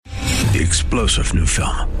The explosive new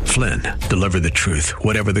film, Flynn, deliver the truth,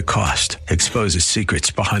 whatever the cost, exposes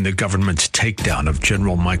secrets behind the government's takedown of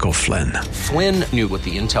General Michael Flynn. Flynn knew what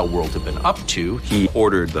the intel world had been up to. He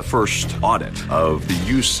ordered the first audit of the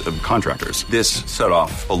use of contractors. This set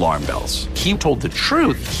off alarm bells. He told the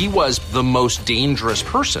truth. He was the most dangerous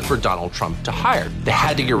person for Donald Trump to hire. They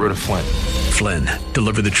had to get rid of Flynn. Flynn,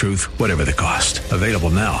 deliver the truth, whatever the cost. Available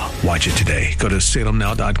now. Watch it today. Go to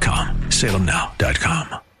salemnow.com.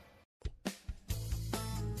 salemnow.com.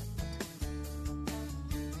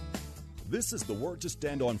 This is the Word to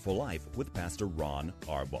Stand On for Life with Pastor Ron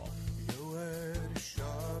Arbaugh. Your word is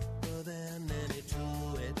sharper than any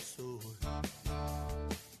two-edged sword,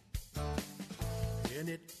 and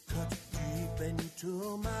it cuts deep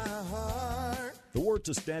into my heart. The Word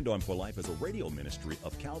to Stand On for Life is a radio ministry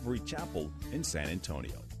of Calvary Chapel in San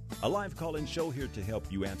Antonio. A live call-in show here to help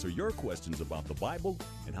you answer your questions about the Bible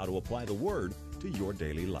and how to apply the Word to your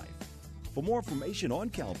daily life. For more information on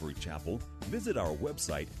Calvary Chapel, visit our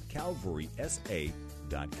website,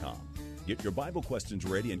 calvarysa.com. Get your Bible questions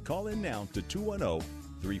ready and call in now to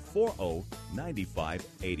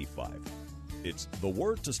 210-340-9585. It's The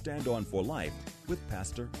Word to Stand On for Life with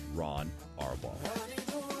Pastor Ron Arbaugh.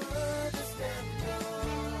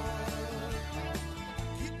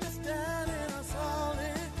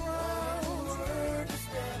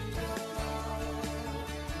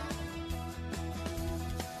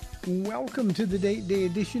 Welcome to the day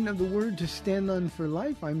edition of the Word to Stand On for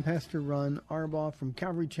Life. I'm Pastor Ron Arbaugh from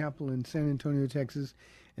Calvary Chapel in San Antonio, Texas.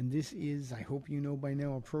 And this is, I hope you know by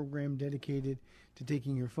now, a program dedicated to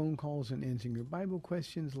taking your phone calls and answering your Bible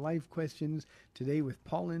questions, life questions. Today with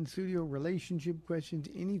Paul in studio, relationship questions,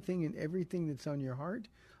 anything and everything that's on your heart.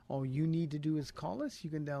 All you need to do is call us.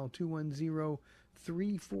 You can dial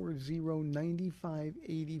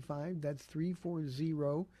 210-340-9585. That's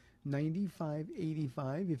 340-9585.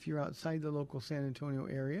 If you're outside the local San Antonio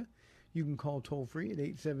area, you can call toll-free at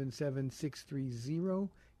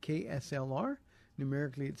 877-630-KSLR.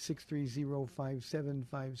 Numerically, it's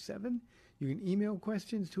 630-5757. You can email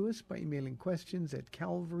questions to us by emailing questions at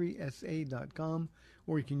calvarysa.com,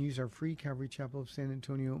 or you can use our free Calvary Chapel of San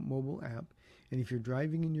Antonio mobile app. And if you're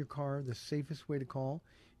driving in your car, the safest way to call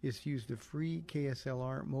is to use the free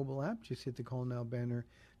KSLR mobile app. Just hit the Call Now banner,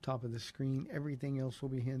 top of the screen. Everything else will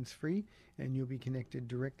be hands-free, and you'll be connected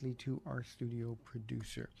directly to our studio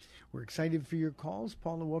producer. We're excited for your calls.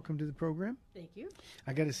 Paula, welcome to the program. Thank you.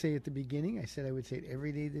 I got to say at the beginning, I said I would say it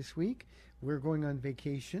every day this week. We're going on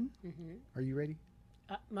vacation. Mm-hmm. Are you ready?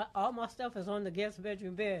 All my stuff is on the guest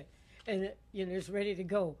bedroom bed, and it's ready to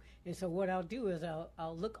go. And so what I'll do is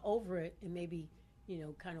I'll look over it and maybe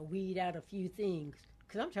kind of weed out a few things,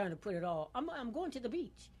 because I'm trying to put it all. I'm going to the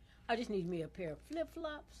beach. I just need me a pair of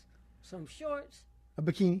flip-flops, some shorts. A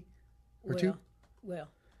bikini or two? Well,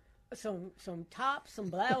 some tops, some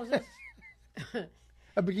blouses.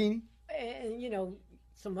 A bikini? And,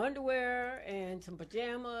 some underwear and some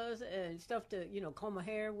pajamas and stuff to, comb my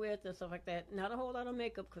hair with and stuff like that. Not a whole lot of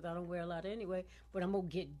makeup because I don't wear a lot anyway, but I'm going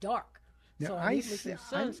to get dark. Now, so I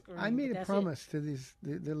made a promise to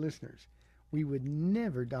the listeners. We would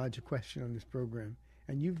never dodge a question on this program.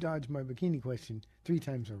 And you've dodged my bikini question 3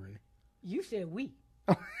 times already. You said we.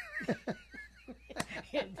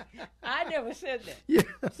 I never said that. Yeah.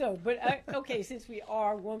 So, but okay, since we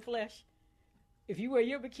are one flesh, if you wear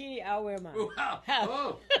your bikini, I'll wear mine. Wow.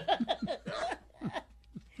 Oh.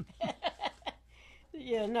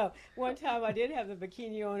 Yeah, no. One time I did have the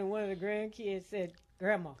bikini on, and one of the grandkids said,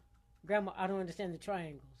 Grandma, I don't understand the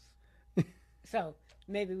triangles. So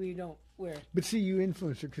maybe we don't wear. But see, you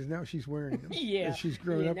influenced her because now she's wearing them. Yeah. She's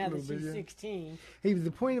grown up a little bit. Now that she's 16. Hey,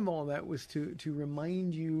 the point of all that was to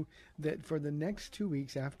remind you that for the next 2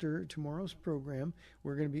 weeks after tomorrow's program,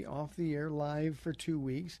 we're going to be off the air live for 2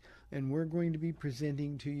 weeks, and we're going to be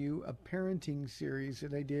presenting to you a parenting series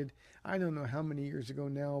that I did, I don't know how many years ago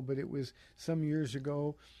now, but it was some years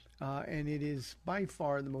ago, and it is by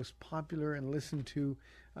far the most popular and listened to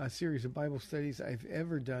series of Bible studies I've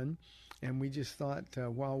ever done. And we just thought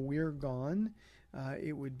while we're gone,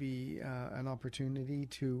 it would be an opportunity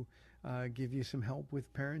to give you some help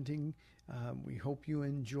with parenting. We hope you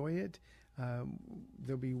enjoy it.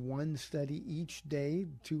 There'll be one study each day,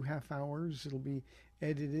 2 half hours. It'll be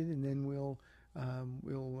edited, and then we'll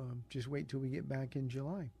just wait till we get back in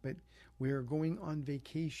July. But we're going on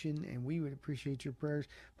vacation, and we would appreciate your prayers.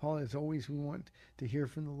 Paul, as always, we want to hear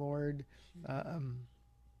from the Lord.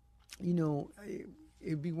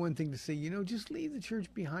 It'd be one thing to say, just leave the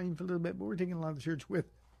church behind for a little bit, but we're taking a lot of the church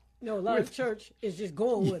with. No, a lot of church is just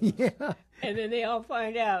going with us. Yeah. And then they all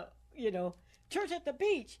find out, church at the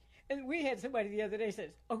beach. And we had somebody the other day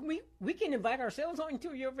says, "Oh, we can invite ourselves on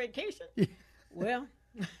to your vacation." Well,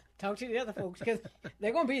 talk to the other folks because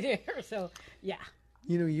they're going to be there. So, yeah.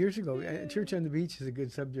 You know, years ago, Church on the Beach is a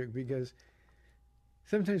good subject because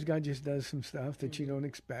sometimes God just does some stuff that you don't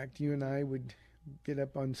expect. You and I would get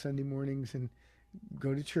up on Sunday mornings and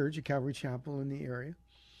go to church at Calvary Chapel in the area.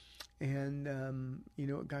 And, you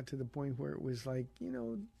know, it got to the point where it was like, you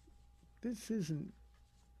know, this isn't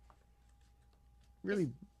really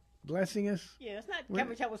blessing us. Yeah, it's not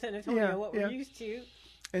Calvary Chapel San Antonio, what we're used to.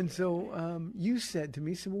 And so you said to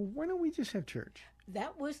me, well, why don't we just have church?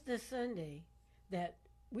 That was the Sunday that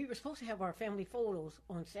we were supposed to have our family photos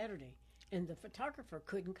on Saturday. And the photographer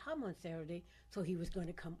couldn't come on Saturday, so he was going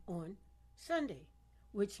to come on Sunday,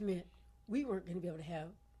 which meant we weren't going to be able to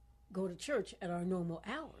go to church at our normal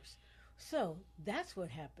hours. So that's what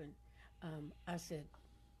happened. I said,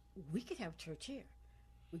 we could have church here.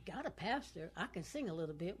 We got a pastor. I can sing a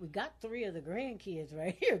little bit. We got 3 of the grandkids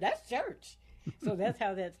right here. That's church. So that's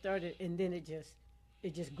how that started, and then it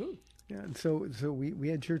just grew. Yeah, and so we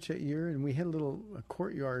had church that year, and we had a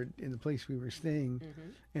courtyard in the place we were staying.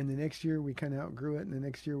 And the next year we kind of outgrew it, and the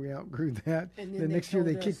next year we outgrew that. And the next year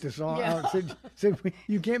they kicked us all out. Said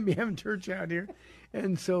you can't be having church out here.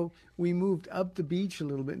 And so we moved up the beach a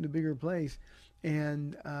little bit in a bigger place,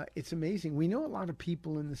 and it's amazing. We know a lot of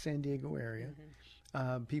people in the San Diego area,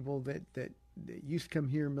 people that used to come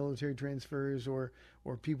here, military transfers, or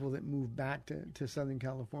people that moved back to Southern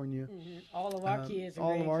California. All of our kids and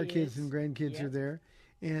all grandkids. of our kids and grandkids are there.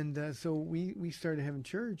 And so we started having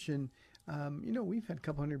church, and you know, we've had a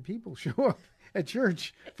couple hundred people show up at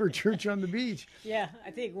church for Church on the Beach. Yeah,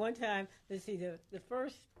 I think one time, let's see,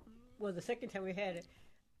 the second time we had it,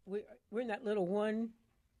 we're in that little one,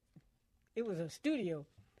 it was a studio,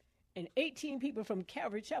 and 18 people from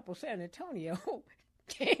Calvary Chapel, San Antonio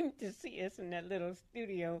came to see us in that little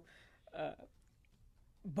studio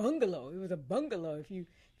bungalow. It was a bungalow. If you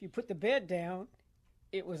put the bed down,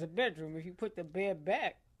 it was a bedroom. If you put the bed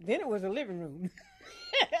back, then it was a living room.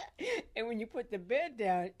 And when you put the bed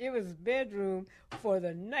down, it was bedroom for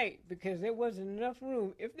the night because there wasn't enough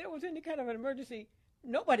room. If there was any kind of an emergency,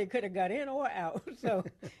 nobody could have got in or out. So,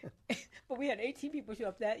 but we had 18 people show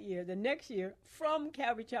up that year. The next year, from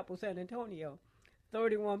Calvary Chapel, San Antonio,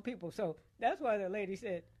 31 people. So that's why the lady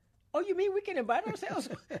said, "Oh, you mean we can invite ourselves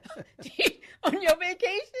on your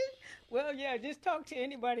vacation?" Well, yeah, just talk to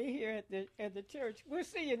anybody here at the church. We'll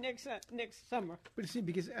see you next summer. But see,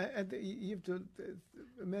 because you have to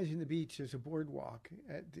imagine the beach. There's a boardwalk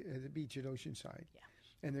at the beach at Oceanside. Yeah.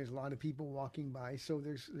 And there's a lot of people walking by, so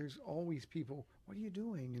there's always people. What are you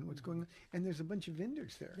doing? And what's going on? And there's a bunch of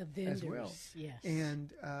vendors there as well. Yes.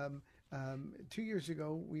 And 2 years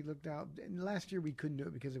ago, we looked out. And last year we couldn't do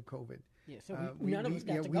it because of COVID. Yeah, so none of us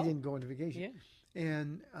got to go. We didn't go on vacation. Yeah.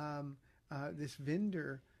 And this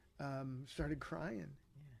vendor started crying.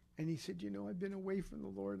 Yeah. And he said, "You know, I've been away from the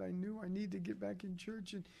Lord. I knew I need to get back in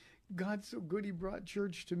church. And God's so good, he brought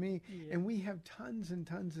church to me." Yeah. And we have tons and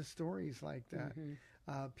tons of stories like that.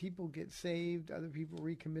 People get saved. Other people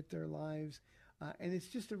recommit their lives. And it's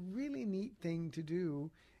just a really neat thing to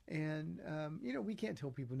do. And, you know, we can't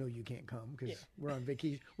tell people, no, you can't come because we're on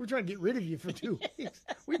vacation. We're trying to get rid of you for 2 weeks.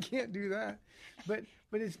 We can't do that. But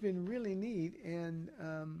it's been really neat. And,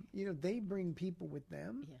 you know, they bring people with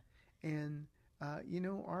them. Yeah. And, you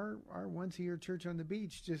know, our once a year church on the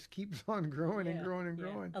beach just keeps on growing and growing and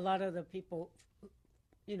growing. A lot of the people,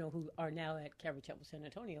 you know, who are now at Calvary Chapel San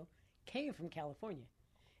Antonio came from California.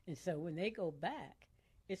 And so when they go back,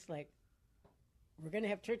 it's like, we're going to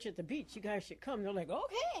have church at the beach. You guys should come. They're like,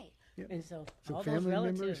 okay. Yep. And so all family those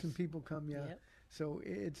relatives, members and people come. Yeah. Yep. So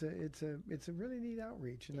it's a really neat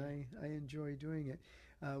outreach, and I enjoy doing it.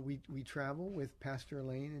 We travel with Pastor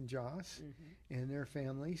Elaine and Joss and their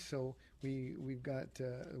family. So we've got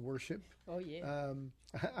worship. Oh yeah.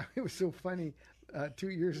 It was so funny 2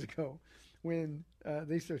 years ago when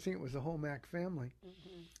they started singing. It was the whole Mac family,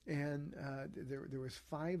 and there was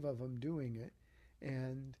 5 of them doing it,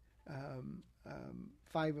 and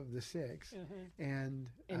 5 of the 6, and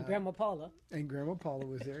Grandma Paula. And Grandma Paula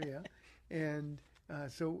was there, yeah. And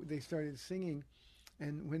so they started singing,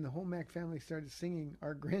 and when the whole Mac family started singing,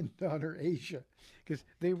 our granddaughter Asia, because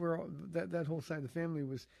they were all, that whole side of the family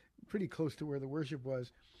was pretty close to where the worship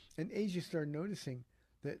was, and Asia started noticing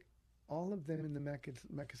that all of them in the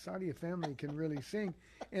Macasadia family can really sing,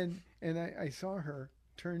 and I saw her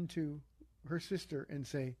turn to her sister and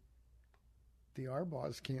say, "The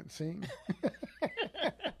Arbaughs can't sing."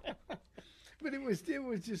 But it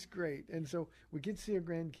was just great. And so we get to see our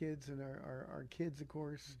grandkids and our kids, of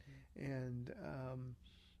course. And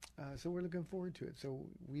so we're looking forward to it. So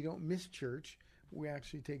we don't miss church. we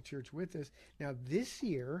actually take church with us. Now, this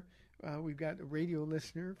year, we've got a radio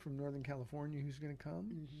listener from Northern California who's going to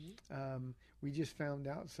come. We just found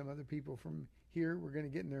out some other people from here were going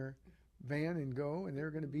to get in their van and go, and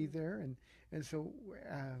they're going to be there. And so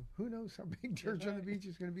who knows how big Church on the Beach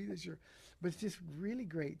is going to be this year. But it's just really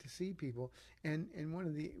great to see people. And one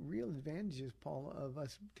of the real advantages, Paula, of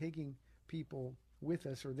us taking people with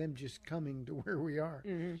us or them just coming to where we are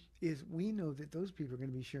is we know that those people are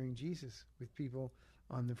going to be sharing Jesus with people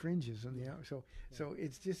on the fringes on the out. So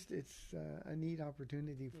it's a neat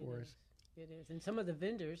opportunity for us. It is. And some of the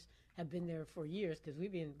vendors have been there for years because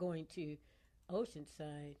we've been going to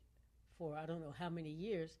Oceanside for I don't know how many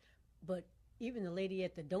years. But even the lady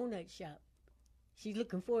at the donut shop, she's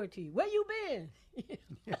looking forward to you. Where you been?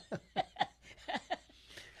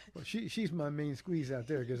 Well, she's my main squeeze out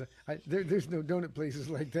there because there's no donut places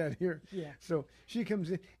like that here. Yeah. So she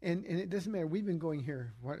comes in, and it doesn't matter. We've been going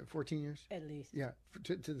here, 14 years? At least. Yeah,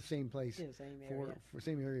 to the same place. To the same area. For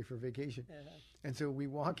same area for vacation. And so we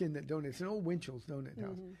walk in that donut. It's an old Winchell's donut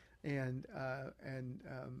house. And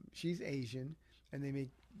she's Asian, and they make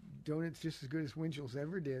donuts just as good as Winchell's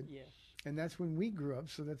ever did. Yeah. And that's when we grew up,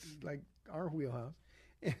 so that's like our wheelhouse.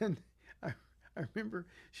 And I remember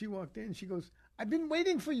she walked in, she goes, I've been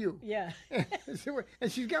waiting for you. Yeah. And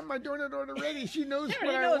she's got my donut order ready. She knows She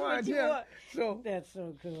what knows I want. what you want. So that's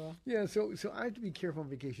so cool. Yeah, so I have to be careful on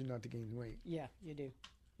vacation not to gain weight. Yeah, you do.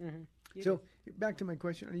 Back to my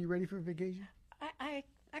question. Are you ready for vacation? I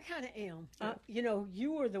kind of am.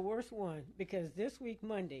 You were the worst one because this week,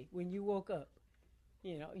 Monday, when you woke up,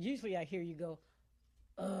 usually I hear you go,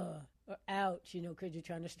 or ouch, because you're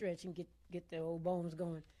trying to stretch and get the old bones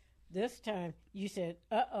going. This time you said,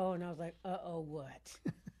 uh-oh, and I was like, uh-oh, what?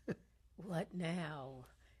 What now?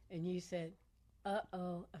 And you said,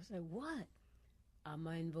 uh-oh. I was like, what? I'm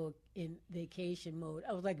in vacation mode.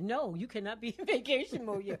 I was like, no, you cannot be in vacation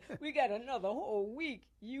mode yet. We got another whole week.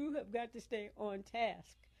 You have got to stay on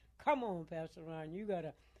task. Come on, Pastor Ron. You got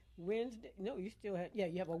a Wednesday. No, you still have,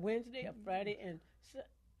 you have a Wednesday, a Friday, and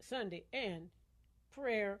Sunday, and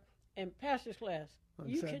prayer and pastor's class.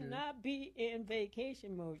 You Saturday. cannot be in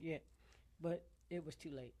vacation mode yet. But it was too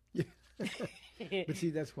late. Yeah. But see,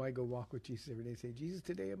 that's why I go walk with Jesus every day. Say, Jesus,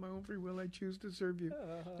 today of my own free will, I choose to serve you.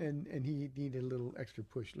 And he needed a little extra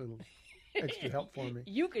push, a little extra help for me.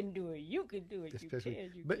 You can do it. You can do it. Especially,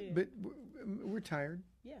 you can. But we're tired.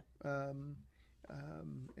 Yeah. And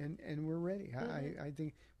we're ready. I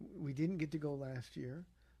think we didn't get to go last year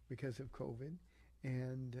because of COVID.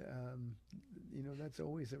 And, that's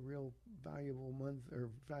always a real valuable month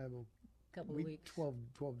or valuable couple of weeks. 12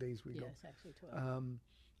 days we go. Yes, actually 12.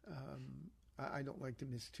 I don't like to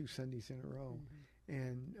miss 2 Sundays in a row.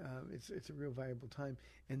 And it's a real valuable time.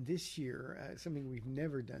 And this year, something we've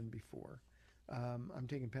never done before, I'm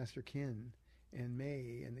taking Pastor Ken and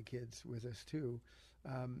May and the kids with us too.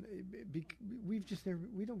 We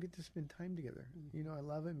don't get to spend time together. I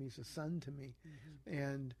love him. He's a son to me.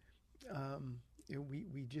 And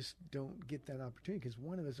we just don't get that opportunity because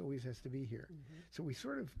one of us always has to be here. So we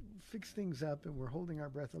sort of fix things up and we're holding our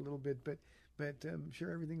breath a little bit, but I'm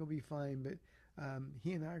sure everything will be fine. But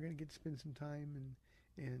he and I are going to get to spend some time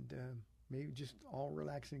and maybe just all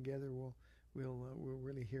relaxing together. We'll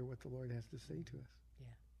really hear what the Lord has to say to us.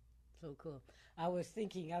 Yeah, so cool. I was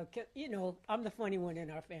thinking, I'm the funny one in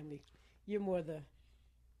our family. You're more the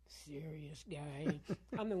serious guy.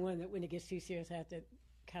 I'm the one that when it gets too serious, I have to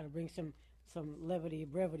kind of bring some levity,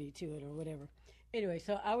 brevity to it or whatever. Anyway,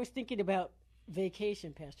 so I was thinking about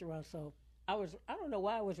vacation, Pastor Ron. So I don't know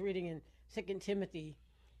why I was reading in 2 Timothy,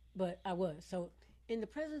 but I was. So in the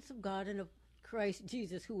presence of God and of Christ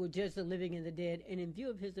Jesus, who will judge the living and the dead, and in view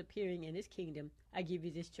of his appearing in his kingdom, I give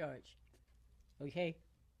you this charge. Okay?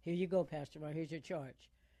 Here you go, Pastor Ron. Here's your charge.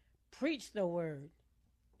 Preach the word.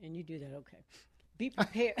 And you do that, okay. Be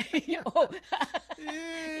prepared. Well,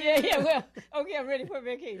 okay, I'm ready for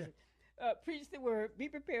vacation. Preach the word, be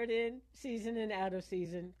prepared in season and out of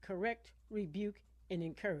season, correct, rebuke, and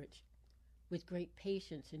encourage with great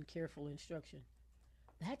patience and careful instruction.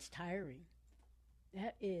 That's tiring.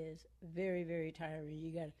 That is very, very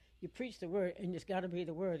tiring. You preach the word, and it's got to be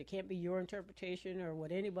the word. It can't be your interpretation or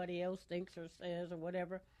what anybody else thinks or says or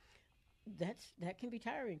whatever. That can be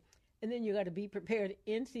tiring. And then you got to be prepared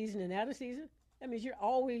in season and out of season. That means you're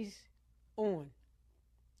always on.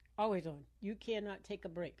 Always on. You cannot take a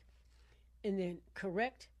break. And then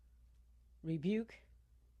correct, rebuke.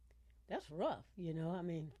 That's rough,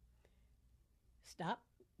 stop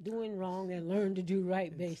doing wrong and learn to do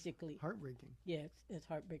right, basically. Heartbreaking. Yeah, it's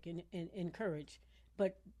heartbreaking. And encourage.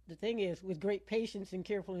 But the thing is, with great patience and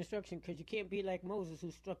careful instruction, because you can't be like Moses who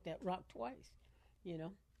struck that rock twice, And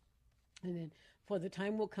then For the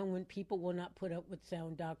time will come when people will not put up with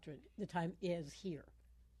sound doctrine. The time is here.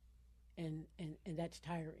 And that's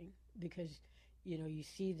tiring because, you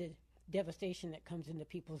see the devastation that comes into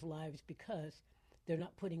people's lives because they're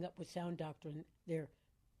not putting up with sound doctrine. They're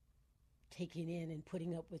taking in and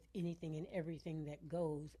putting up with anything and everything that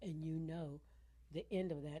goes, and the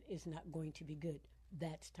end of that is not going to be good.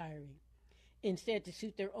 That's tiring. Instead, to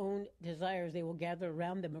suit their own desires, they will gather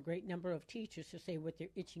around them a great number of teachers to say what their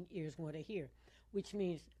itching ears want to hear, which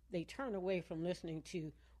means they turn away from listening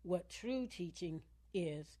to what true teaching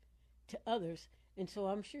is to others. And so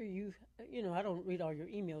I'm sure I don't read all your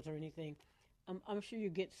emails or anything. I'm sure you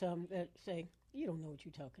get some that say, you don't know what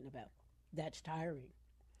you're talking about. That's tiring.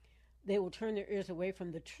 They will turn their ears away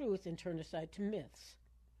from the truth and turn aside to myths.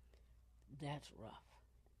 That's rough.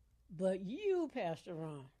 But you, Pastor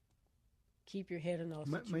Ron, keep your head in all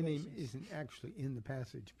situations. My name isn't actually in the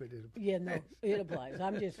passage, but it applies. Yeah, no, it applies.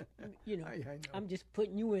 I'm just, I know. I'm just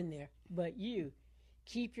putting you in there. But you,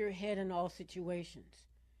 keep your head in all situations.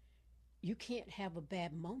 You can't have a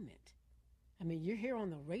bad moment. I mean, you're here on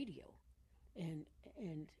the radio, and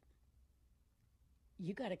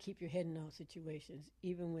you got to keep your head in all situations,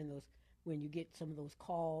 even when you get some of those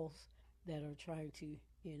calls that are trying to,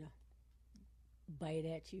 bite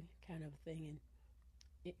at you, kind of thing,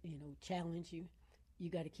 and challenge you. You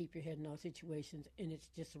got to keep your head in all situations, and it's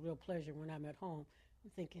just a real pleasure when I'm at home.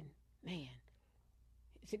 I'm thinking, man,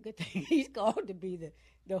 it's a good thing he's called to be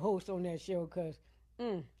the host on that show, because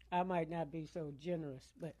I might not be so generous,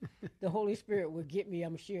 but the Holy Spirit will get me,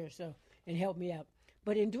 I'm sure, and help me out.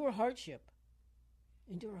 But endure hardship.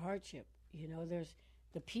 Endure hardship. There's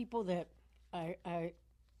the people that I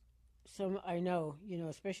know,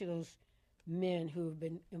 especially those men who have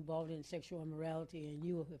been involved in sexual immorality, and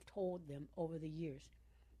you have told them over the years,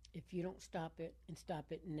 if you don't stop it and stop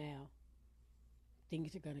it now,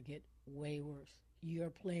 things are going to get way worse. You're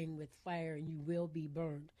playing with fire and you will be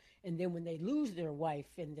burned. And then when they lose their wife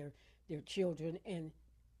and their children, and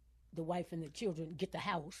the wife and the children get the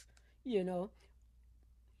house, and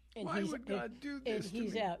why would God do this and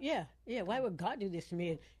he's to me? out. Yeah. Why would God do this to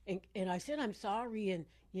me? And I said, I'm sorry. And,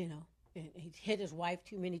 and he's hit his wife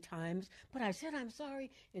too many times. But I said, I'm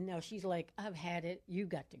sorry. And now she's like, I've had it. You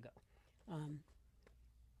got to go.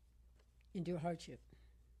 Endure hardship.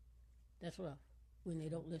 That's rough when they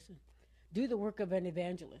don't listen. Do the work of an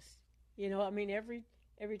evangelist.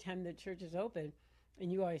 Every time the church is open,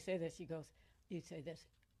 and you always say this, you say this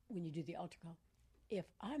when you do the altar call. If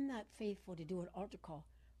I'm not faithful to do an altar call,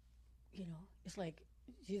 it's like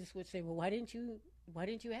Jesus would say, well, why didn't you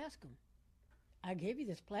ask him? I gave you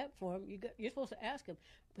this platform. You're supposed to ask him.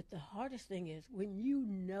 But the hardest thing is when you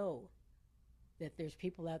know that there's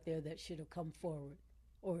people out there that should have come forward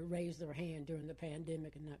or raised their hand during the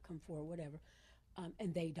pandemic and not come forward, whatever,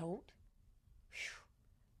 and they don't. Whew,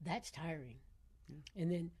 that's tiring. Yeah.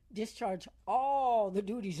 And then discharge all the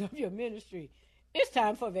duties of your ministry. It's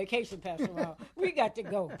time for vacation, Pastor Ron. We got to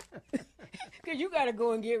go. Because you got to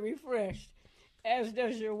go and get refreshed, as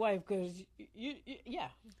does your wife, because, yeah.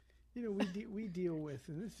 We deal with,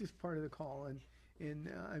 and this is just part of the call, and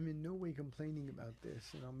I'm in no way complaining about this,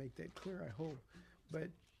 and I'll make that clear, I hope. But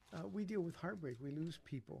we deal with heartbreak. We lose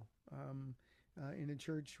people. In a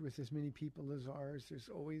church with as many people as ours, there's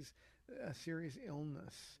always a serious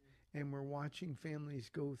illness, and we're watching families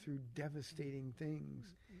go through devastating things.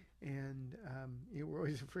 And we're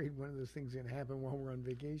always afraid one of those things is going to happen while we're on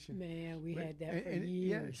vacation. Man, we had that for years.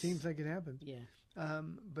 Yeah, it seems like it happened. Yeah.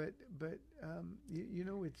 But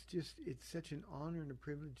it's such an honor and a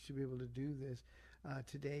privilege to be able to do this.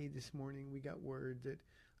 Today, this morning, we got word that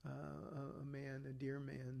a dear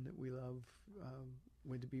man that we love,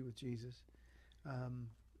 went to be with Jesus.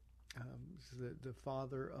 The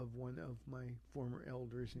father of one of my former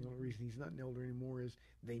elders. And the only reason he's not an elder anymore is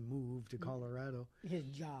they moved to Colorado. His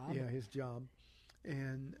job. Yeah, his job.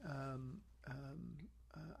 And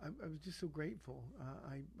I was just so grateful.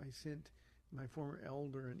 I sent my former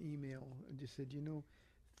elder an email and just said,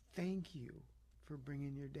 thank you for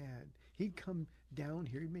bringing your dad. He'd come down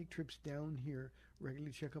here. He'd make trips down here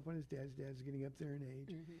regularly, check up on his dad. His dad's getting up there in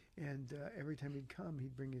age. Mm-hmm. And every time he'd come,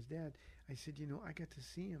 he'd bring his dad. I said, I got to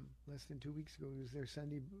see him less than 2 weeks ago. He was there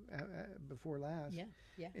Sunday before last.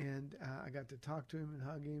 Yeah. And I got to talk to him and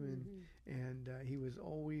hug him. And he was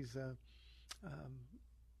always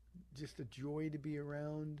just a joy to be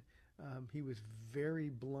around. He was very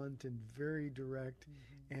blunt and very direct,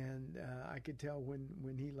 and I could tell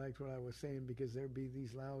when he liked what I was saying, because there'd be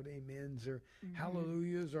these loud amens or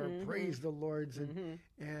hallelujahs or praise the Lords, and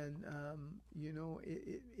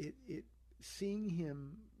seeing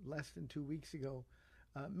him less than 2 weeks ago,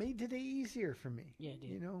 made today easier for me. Yeah, it did.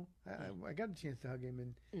 You know, I got a chance to hug him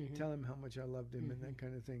and tell him how much I loved him and that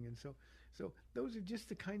kind of thing. And so those are just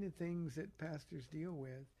the kind of things that pastors deal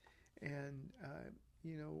with. And,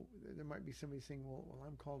 you know, there might be somebody saying, well,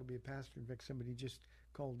 I'm called to be a pastor. In fact, somebody just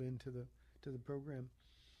called into the program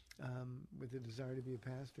with a desire to be a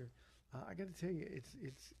pastor. I got to tell you,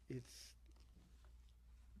 it's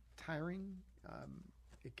tiring.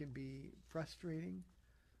 It can be frustrating.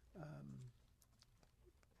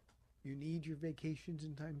 You need your vacations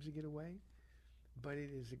and times to get away, but it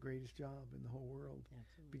is the greatest job in the whole world.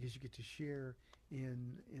 Absolutely. Because you get to share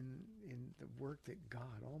in the work that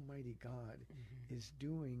God, Almighty God, is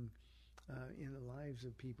doing in the lives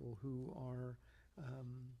of people who are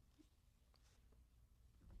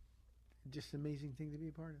just an amazing thing to be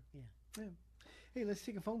a part of. Yeah. Hey, let's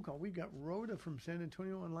take a phone call. We've got Rhoda from San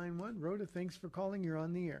Antonio on line 1. Rhoda, thanks for calling. You're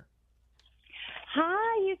on the air.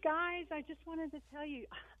 Hi, you guys. I just wanted to tell you,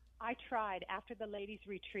 I tried after the ladies'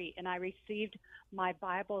 retreat, and I received my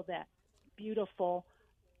Bible that beautiful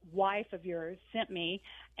wife of yours sent me,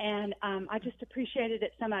 and I just appreciated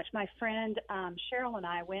it so much. My friend Cheryl and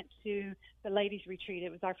I went to the ladies' retreat.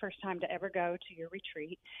 It was our first time to ever go to your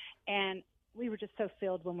retreat, and we were just so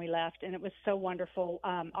filled when we left, and it was so wonderful.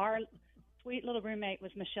 Our sweet little roommate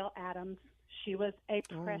was Michelle Adams. She was a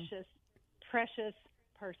precious, precious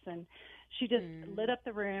person. She just lit up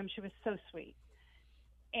the room. She was so sweet.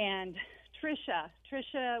 And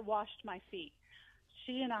Trisha washed my feet.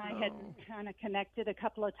 She and I had kind of connected a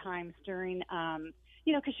couple of times during,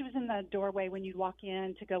 you know, because she was in the doorway when you walk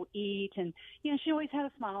in to go eat. And, you know, she always had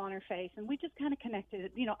a smile on her face. And we just kind of connected,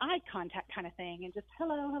 you know, eye contact kind of thing. And just,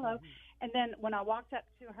 hello. And then when I walked up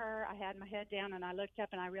to her, I had my head down and I looked up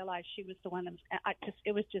and I realized she was the one that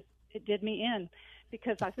it did me in,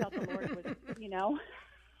 because I felt the Lord was, you know,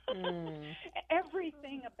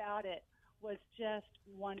 everything about it was just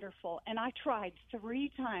wonderful. And I tried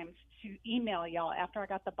 3 times to email y'all after I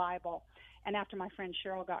got the Bible and after my friend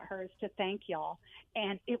Cheryl got hers to thank y'all.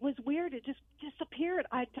 And it was weird. It just disappeared.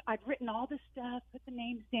 I'd written all this stuff, put the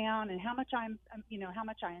names down, and how much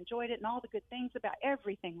I enjoyed it, and all the good things about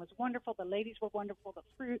everything was wonderful. The ladies were wonderful, the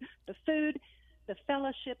food, the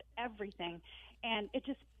fellowship, everything. And it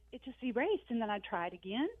just erased. And then I'd try it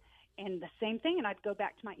again. And the same thing, and I'd go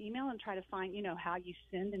back to my email and try to find, you know, how you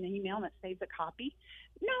send an email and it saves a copy.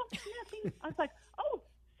 No, nothing. I was like, oh,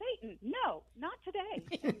 Satan, no, not today.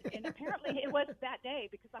 And apparently it was that day,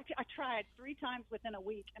 because I tried 3 times within a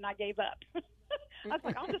week and I gave up. I was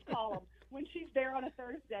like, I'll just call them when she's there on a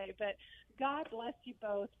Thursday. But God bless you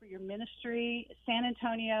both for your ministry. San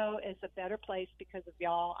Antonio is a better place because of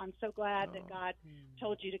y'all. I'm so glad that God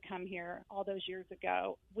told you to come here all those years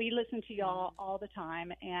ago. We listen to y'all all the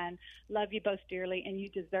time and love you both dearly, and you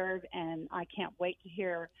deserve, and I can't wait to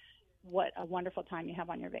hear what a wonderful time you have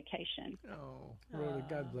on your vacation. Oh, Rhoda,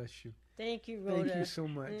 God bless you. Thank you, Rhoda. Thank you so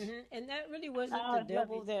much. And that really wasn't the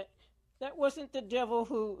devil that wasn't the devil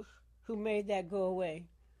who made that go away.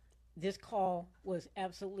 This call was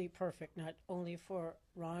absolutely perfect, not only for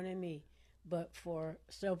Ron and me, but for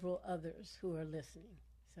several others who are listening.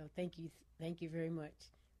 So thank you very much.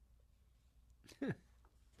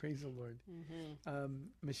 Praise the Lord.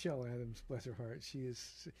 Michelle Adams, bless her heart,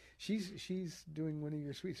 she's doing one of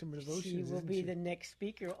your Sweet Summer Devotions. She will be the next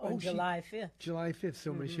speaker on July 5th. July 5th.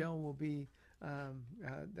 So Michelle will be.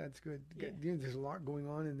 That's good. Yeah. There's a lot going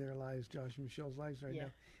on in their lives, Josh and Michelle's lives right now,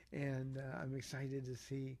 and I'm excited to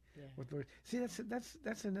see what the Lord. See,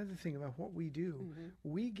 that's another thing about what we do.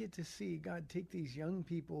 We get to see God take these young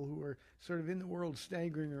people who are sort of in the world,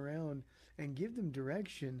 staggering around, and give them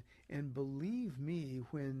direction. And believe me,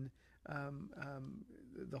 when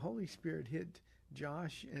the Holy Spirit hit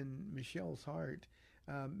Josh and Michelle's heart,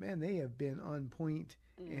 man, they have been on point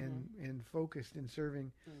and focused in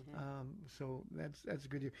serving. So that's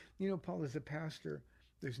good to hear. You know, Paul, as a pastor,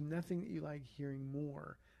 there's nothing that you like hearing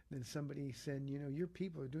more than somebody saying, you know, your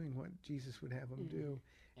people are doing what Jesus would have them do.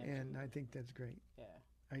 Absolutely. And I think that's great. Yeah.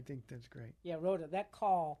 I think that's great. Yeah, Rhoda, that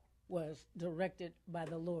call was directed by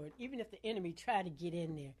the Lord. Even if the enemy tried to get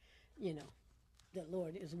in there, you know, the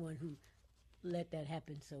Lord is the one who let that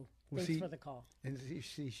happen. So thanks for the call. And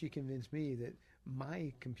see, she convinced me that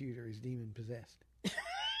my computer is demon possessed.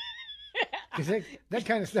 Because that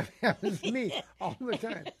kind of stuff happens to me all the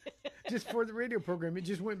time. Just for the radio program, it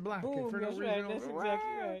just went black. Boom, for no reason. Right. That's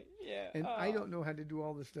exactly right. Yeah. And I don't know how to do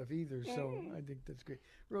all this stuff either, so I think that's great.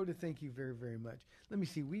 Rhoda, thank you very, very much. Let me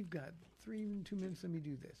see. We've got 2 minutes. Let me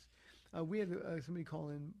do this. We had somebody call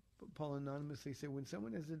in, Paul anonymously, say, when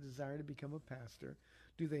someone has a desire to become a pastor,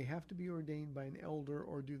 do they have to be ordained by an elder,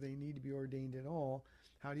 or do they need to be ordained at all?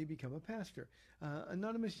 How do you become a pastor?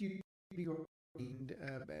 Anonymous, you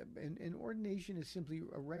and ordination is simply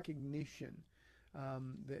a recognition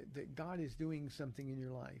that God is doing something in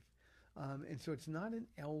your life. And so it's not an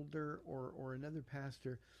elder or another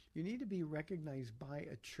pastor. You need to be recognized by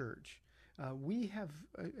a church. We have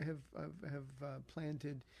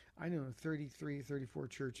planted, I don't know, 33, 34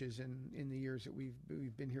 churches in the years that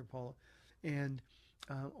we've been here, Paula. And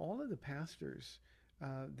all of the pastors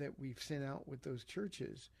that we've sent out with those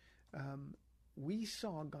churches, we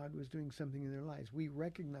saw God was doing something in their lives. We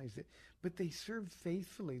recognized it, but they served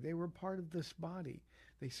faithfully. They were part of this body.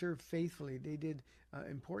 They served faithfully. They did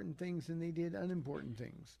important things and they did unimportant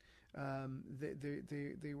things.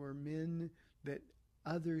 They were men that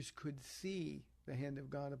others could see the hand of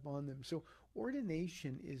God upon them. So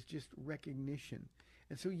ordination is just recognition.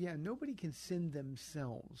 And so, yeah, nobody can send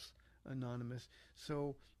themselves anonymous.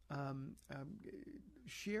 So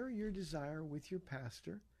share your desire with your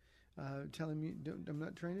pastor. Tell him, I'm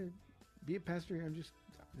not trying to be a pastor here.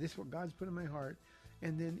 This is what God's put in my heart.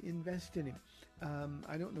 And then invest in him.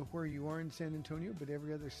 I don't know where you are in San Antonio, but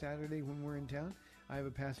every other Saturday when we're in town, I have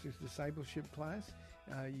a pastor's discipleship class.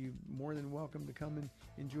 You're more than welcome to come and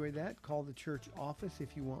enjoy that. Call the church office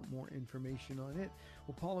if you want more information on it.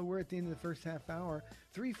 Well, Paula, we're at the end of the first half hour.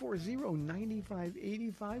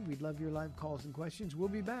 340-9585. We'd love your live calls and questions. We'll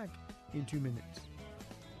be back in 2 minutes.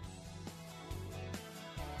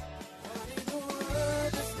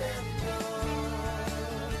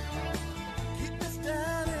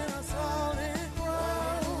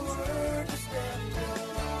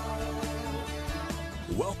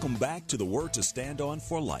 Welcome back to the Word to Stand On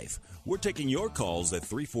for Life. We're taking your calls at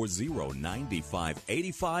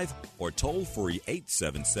 340-9585 or toll free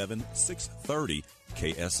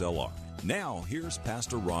 877-630-KSLR. Now, here's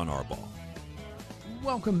Pastor Ron Arbaugh.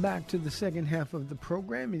 Welcome back to the second half of the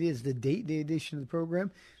program. It is the date day edition of the program.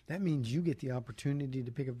 That means you get the opportunity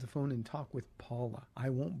to pick up the phone and talk with Paula. I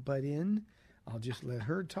won't butt in. I'll just let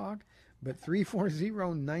her talk. But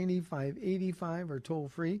 340-9585 or toll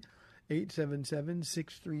free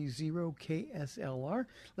 877-630-KSLR.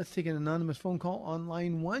 Let's take an anonymous phone call on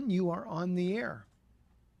line 1. You are on the air.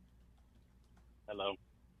 Hello.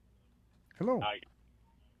 Hello.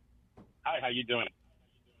 Hi, how you doing?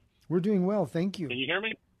 We're doing well, thank you. Can you hear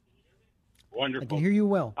me? Wonderful. I can hear you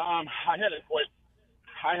well. I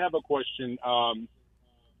have a question.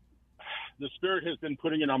 The Spirit has been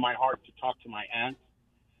putting it on my heart to talk to my aunt,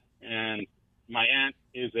 and my aunt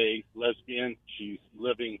is a lesbian. She's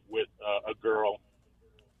living with a girl.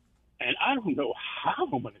 And I don't know how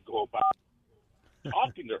I'm going to go about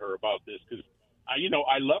talking to her about this because, I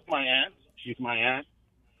love my aunt. She's my aunt.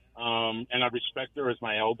 And I respect her as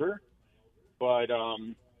my elder. But,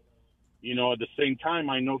 at the same time,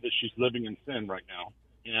 I know that she's living in sin right now.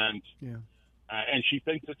 And she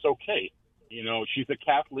thinks it's okay. She's a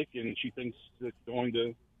Catholic, and she thinks that going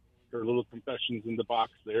to her little confessions in the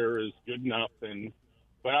box there is good enough,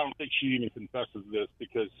 but I don't think she even confesses this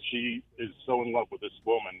because she is so in love with this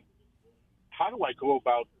woman. How do I go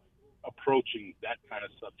about approaching that kind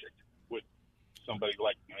of subject with somebody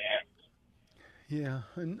like my aunt? Yeah,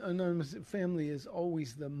 anonymous family is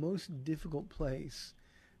always the most difficult place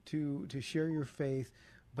to share your faith,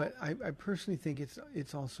 but I personally think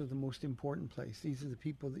it's also the most important place. These are the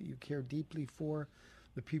people that you care deeply for,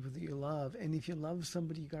 the people that you love. And if you love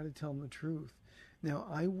somebody, you got to tell them the truth. Now,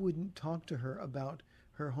 I wouldn't talk to her about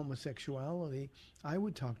her homosexuality. I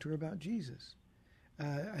would talk to her about Jesus,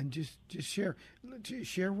 and just share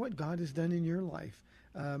what God has done in your life.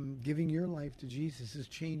 Giving your life to Jesus has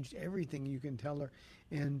changed everything. You can tell her,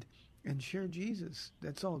 and share Jesus.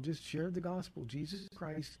 That's all. Just share the gospel. Jesus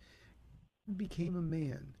Christ became a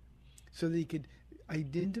man so that he could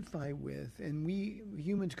identify with, and we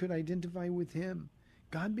humans could identify with him.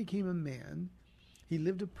 God became a man. He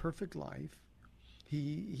lived a perfect life.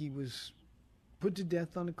 He was put to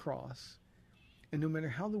death on a cross. And no matter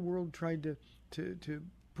how the world tried to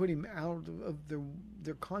put him out of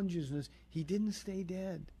their consciousness, he didn't stay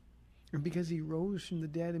dead. And because he rose from the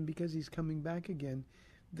dead and because he's coming back again,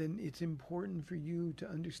 then it's important for you to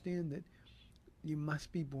understand that you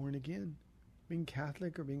must be born again. Being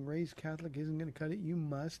Catholic or being raised Catholic isn't going to cut it. You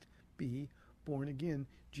must be born again.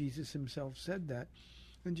 Jesus himself said that.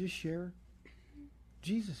 And just share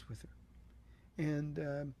Jesus with her. And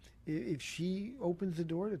if she opens the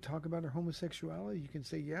door to talk about her homosexuality, you can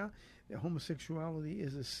say, yeah, homosexuality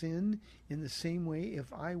is a sin. In the same way,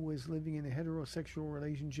 if I was living in a heterosexual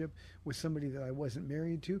relationship with somebody that I wasn't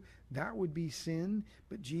married to, that would be sin.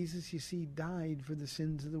 But Jesus, you see, died for the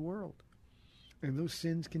sins of the world. And those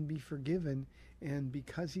sins can be forgiven And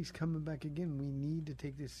because he's coming back again, we need to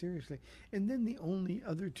take this seriously. And then the only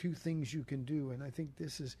other two things you can do, and I think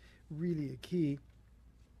this is really a key,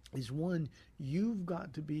 is one, you've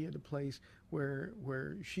got to be at a place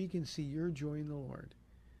where she can see your joy in the Lord.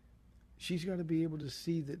 She's got to be able to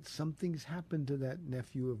see that something's happened to that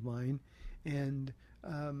nephew of mine, and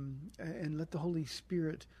let the Holy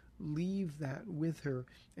Spirit leave that with her,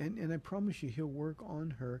 and I promise you he'll work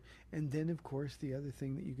on her. And then of course the other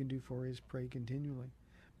thing that you can do for her is pray continually.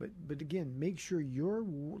 But again, make sure your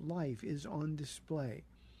life is on display,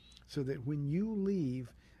 so that when you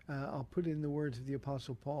leave, I'll put it in the words of the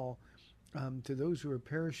Apostle Paul, to those who are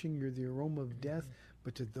perishing, you're the aroma of death,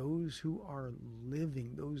 but to those who are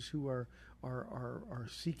living, those who are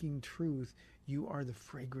seeking truth, you are the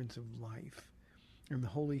fragrance of life. And the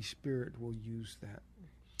Holy Spirit will use that.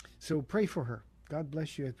 So pray for her. God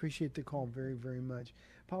bless you. I appreciate the call very, very much.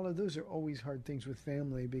 Paula, those are always hard things with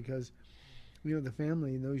family, because, the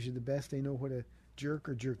family knows you the best. They know what a jerk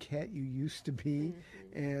or jerkette you used to be.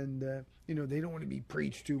 And, they don't want to be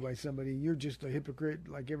preached to by somebody. You're just a hypocrite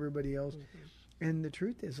like everybody else. And the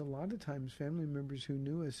truth is, a lot of times family members who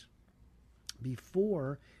knew us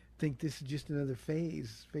before think this is just another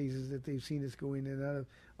phases that they've seen us go in and out of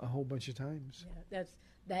a whole bunch of times. Yeah,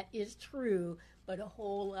 that is true, but a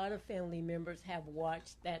whole lot of family members have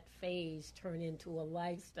watched that phase turn into a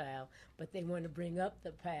lifestyle, but they want to bring up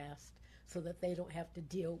the past so that they don't have to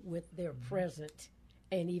deal with their present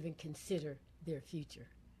and even consider their future.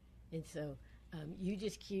 And so you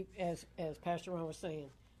just keep, as Pastor Ron was saying,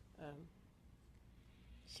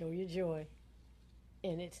 show your joy.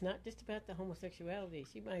 And it's not just about the homosexuality.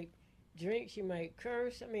 She might drink, she might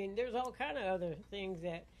curse. I mean, there's all kind of other things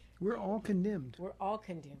that... We're all condemned. We're all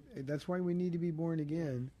condemned. That's why we need to be born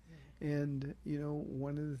again. And,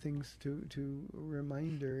 one of the things to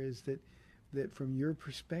remind her is that from your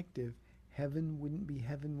perspective, heaven wouldn't be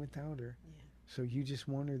heaven without her. Yeah. So you just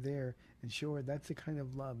want her there and show her that's the kind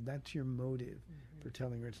of love. That's your motive for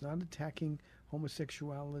telling her. It's not attacking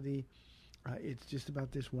homosexuality. It's just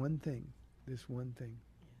about this one thing.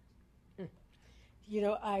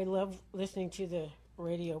 Yeah. I love listening to the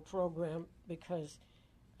radio program because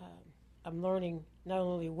I'm learning not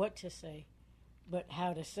only what to say, but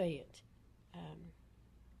how to say it.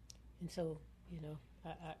 And so,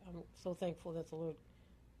 I'm so thankful that the Lord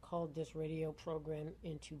called this radio program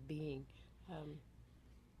into being.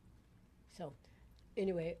 So,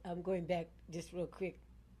 anyway, I'm going back just real quick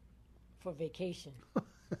for vacation.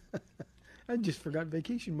 I just forgot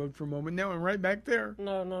vacation mode for a moment. Now I'm right back there.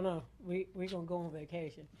 No. We're going to go on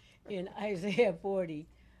vacation. In Isaiah 40,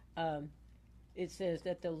 it says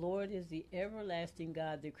that the Lord is the everlasting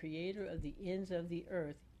God, the creator of the ends of the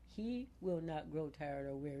earth. He will not grow tired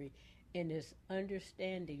or weary. In his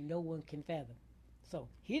understanding, no one can fathom. So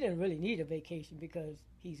he doesn't really need a vacation because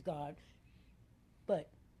he's God. But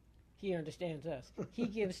he understands us. He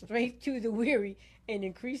gives strength to the weary and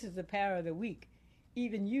increases the power of the weak.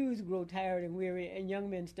 Even youths grow tired and weary, and young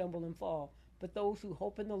men stumble and fall. But those who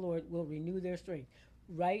hope in the Lord will renew their strength.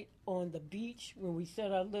 Right on the beach, when we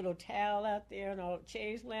set our little towel out there in our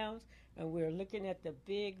chaise lounge, and we're looking at the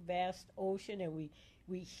big, vast ocean, and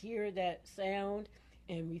we hear that sound,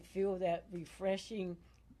 and we feel that refreshing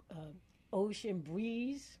ocean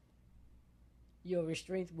breeze, your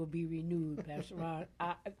strength will be renewed, Pastor Ron.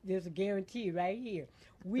 There's a guarantee right here.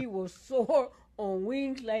 We will soar on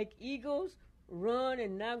wings like eagles, run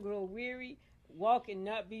and not grow weary, walk and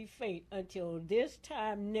not be faint until this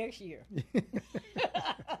time next year.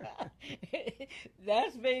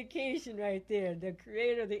 That's vacation right there. The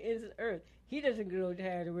creator of the ends of the earth. He doesn't grow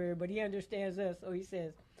tired or weary, but he understands us. So he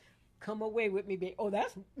says, come away with me, baby. Oh,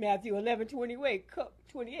 that's Matthew 11:28.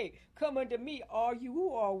 28. Come unto me, all you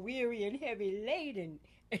who are weary and heavy laden,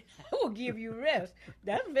 and I will give you rest.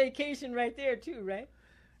 That's vacation right there too, right?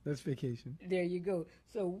 That's vacation. There you go.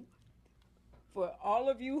 So for all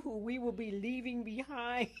of you who we will be leaving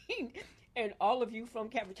behind, and all of you from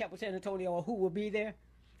Calvary Chapel, San Antonio, who will be there,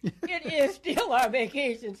 it is still our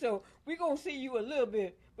vacation. So we're going to see you a little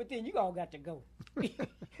bit, but then you all got to go.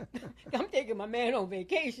 I'm taking my man on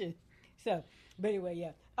vacation. So, but anyway,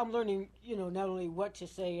 yeah, I'm learning, not only what to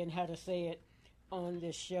say and how to say it on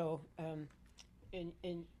this show.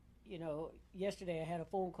 And yesterday I had a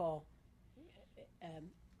phone call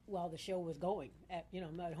while the show was going.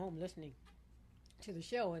 I'm at home listening to the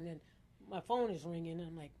show, and then my phone is ringing, and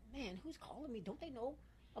I'm like, man, who's calling me? Don't they know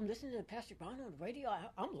I'm listening to Pastor Brown on the radio?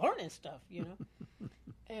 I'm learning stuff,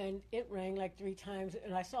 And it rang like 3 times,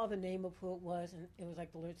 and I saw the name of who it was, and it was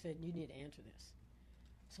like the Lord said, you need to answer this.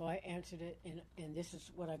 So I answered it, and this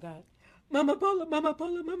is what I got. Mama Paula, Mama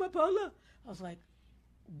Paula, Mama Paula. I was like,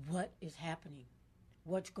 what is happening?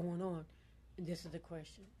 what's going on. And this is the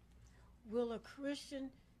question. Will a Christian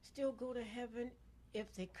still go to heaven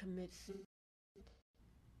if they commit sin?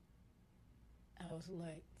 I was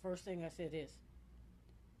like, first thing I said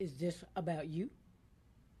is this about you?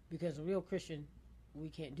 Because a real Christian, we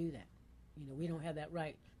can't do that. We don't have that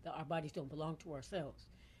right. Our bodies don't belong to ourselves.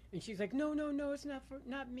 And she's like, no, it's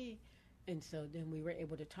not me. And so then we were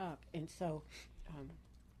able to talk. And so,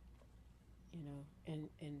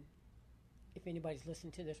 and if anybody's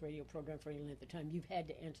listened to this radio program for any length of time, you've had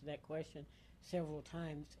to answer that question several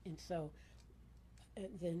times. And so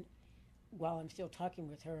then while I'm still talking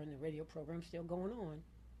with her and the radio program's still going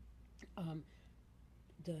on,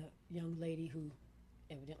 the young lady who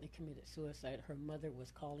evidently committed suicide, her mother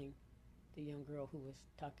was calling the young girl who was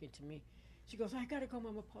talking to me. She goes, I got to go,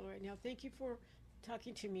 Mama Paula, right now. Thank you for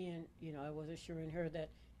talking to me. And, I was assuring her that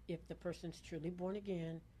if the person's truly born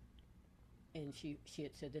again, and she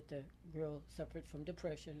had said that the girl suffered from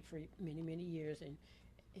depression for many, many years, and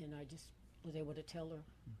I just was able to tell her,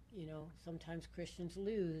 sometimes Christians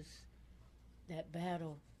lose that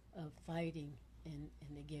battle of fighting and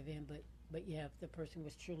they give in. But yeah, if the person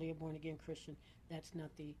was truly a born-again Christian, that's not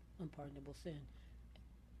the unpardonable sin.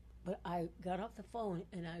 But I got off the phone,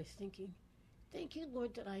 and I was thinking, thank you,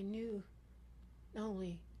 Lord, that I knew not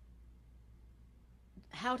only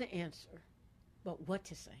how to answer, but what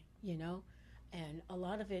to say, And a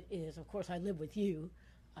lot of it is, of course, I live with you,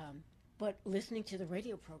 but listening to the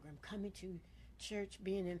radio program, coming to church,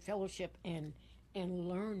 being in fellowship, and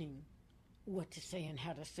learning what to say and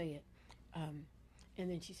how to say it. And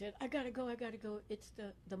then she said, I gotta go. It's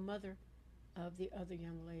the mother of the other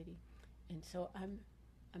young lady. And so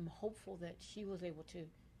I'm hopeful that she was able to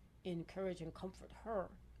encourage and comfort her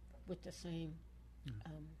with the same,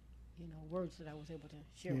 words that I was able to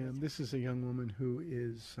share with her. This is a young woman who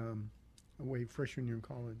is away freshman year in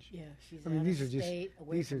college. Yeah, she's these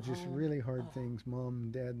are home. just really hard things. Mom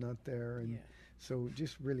and dad not there, and so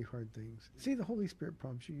just really hard things. See, the Holy Spirit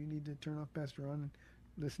prompts you. You need to turn off Pastor Ron and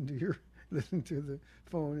listen to the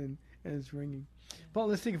phone, and it's ringing. Paul,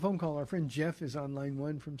 let's take a phone call. Our friend Jeff is on line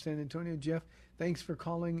 1 from San Antonio. Jeff, thanks for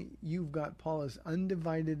calling. You've got Paula's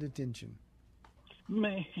undivided attention.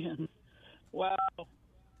 Man, wow.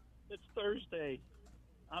 It's Thursday.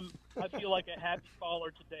 I feel like a happy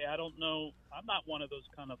caller today. I don't know. I'm not one of those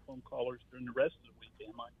kind of phone callers during the rest of the week,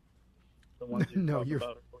 am I? The ones you no, talk you're.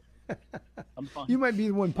 About, of course. I'm fine. You might be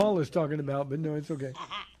the one Paul is talking about, but no, it's okay.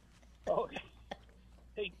 Okay.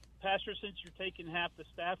 Hey, Pastor, since you're taking half the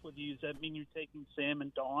staff with you, does that mean you're taking Sam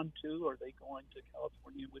and Dawn too? Are they going to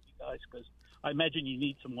California with you guys? Because I imagine you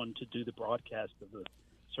need someone to do the broadcast of the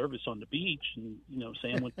service on the beach, and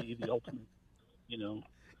Sam would be the ultimate.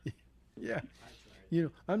 Yeah.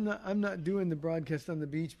 I'm not doing the broadcast on the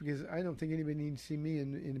beach because I don't think anybody needs to see me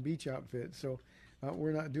in a beach outfit. So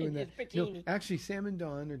we're not doing that. Actually, Sam and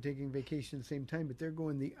Dawn are taking vacation at the same time, but they're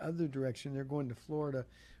going the other direction. They're going to Florida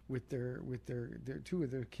with their 2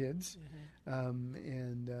 of their kids,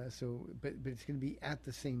 so it's going to be at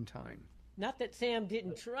the same time. Not that Sam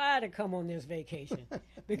didn't try to come on this vacation,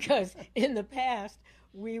 because in the past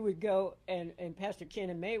we would go and Pastor Ken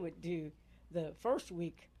and May would do the first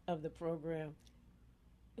week of the program.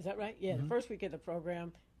 Is that right? Yeah, the first week of the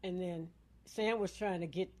program, and then Sam was trying to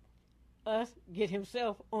get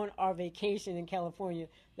himself on our vacation in California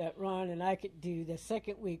that Ron and I could do the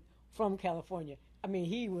second week from California. I mean,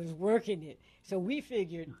 he was working it. So we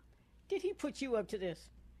figured, did he put you up to this?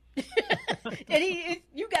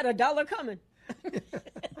 You got $1 coming.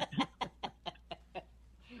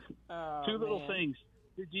 Two little things.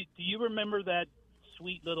 Do you remember that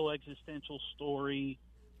sweet little existential story,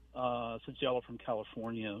 since y'all are from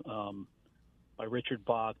California, by Richard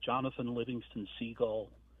Bach, Jonathan Livingston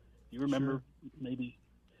Seagull? You remember? Sure. Maybe?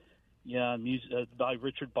 Yeah, music by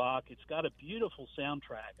Richard Bach. It's got a beautiful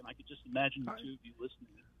soundtrack, and I could just imagine the two of you listening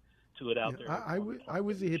to it out there. I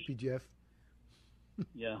was a hippie, Jeff.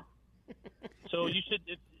 Yeah. So you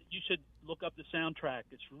should look up the soundtrack.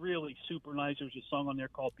 It's really super nice. There's a song on there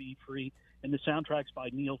called "Be Free," and the soundtrack's by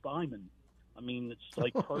Neil Diamond. I mean, it's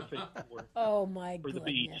like perfect for the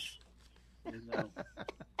beach.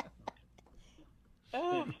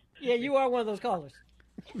 Yeah, you are one of those callers.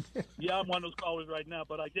 Yeah, I'm one of those callers right now.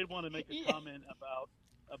 But I did want to make a comment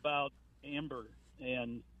about Amber,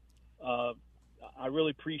 and I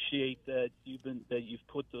really appreciate that you've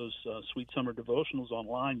put those Sweet Summer devotionals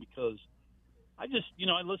online, because I just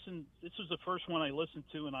I listened. This was the first one I listened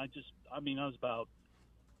to, and I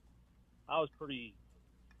was pretty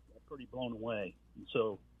blown away. And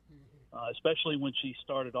so, especially when she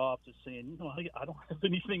started off just saying, I don't have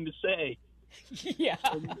anything to say. Yeah.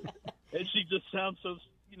 And she just sounds so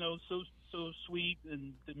so sweet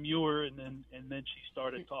and demure, and then she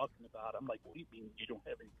started talking about it. I'm like, what do you mean you don't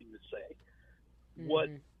have anything to say?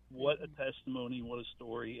 What a testimony, what a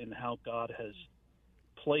story, and how God has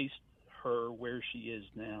placed her where she is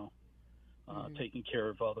now, taking care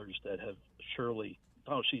of others that have surely.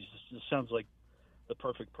 Oh, she sounds like the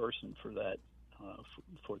perfect person for that,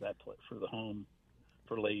 for the home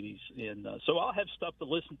for ladies. And so I'll have stuff to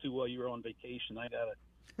listen to while you're on vacation. I gotta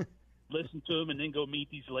listen to them and then go meet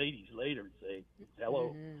these ladies later and say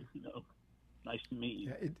hello. Nice to meet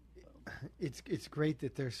you. Yeah, it's great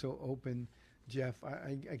that they're so open, Jeff.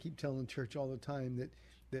 I keep telling church all the time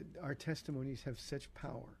that our testimonies have such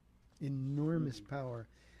power, enormous power,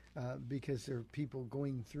 because there are people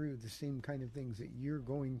going through the same kind of things that you're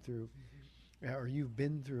going through, or you've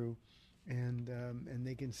been through, and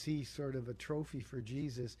they can see sort of a trophy for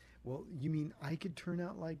Jesus. Well, you mean I could turn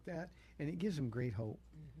out like that? And it gives them great hope.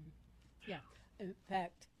 Yeah. In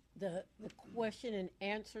fact, the question and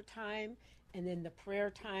answer time and then the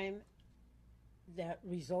prayer time that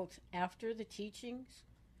results after the teachings,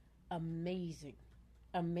 amazing.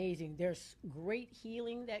 There's great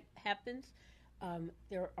healing that happens.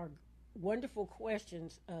 There are wonderful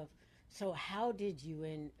questions of, so how did you,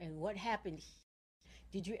 and what happened?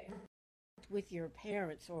 Did you ever with your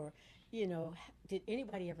parents, or, did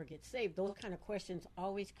anybody ever get saved? Those kind of questions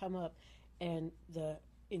always come up, and the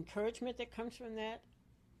encouragement that comes from that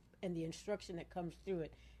and the instruction that comes through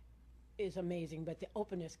it is amazing. But the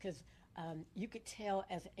openness, because you could tell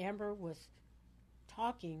as Amber was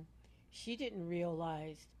talking, she didn't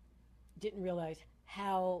realize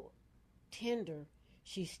how tender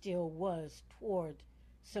she still was toward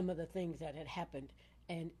some of the things that had happened.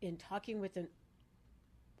 And in talking with a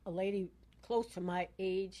lady close to my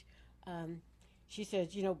age, she said,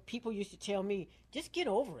 people used to tell me, just get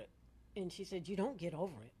over it. And she said, you don't get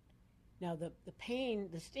over it. Now, the pain,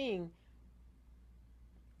 the sting,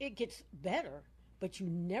 it gets better, but you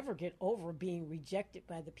never get over being rejected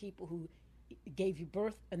by the people who gave you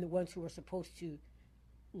birth and the ones who are supposed to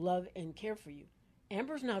love and care for you.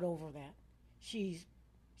 Amber's not over that. She's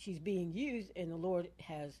being used, and the Lord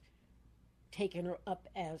has taken her up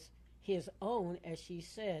as his own, as she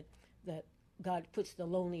said, that God puts the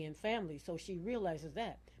lonely in families. So she realizes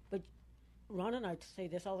that. But Ron and I say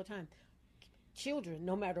this all the time. Children,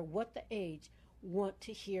 no matter what the age, want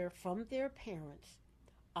to hear from their parents,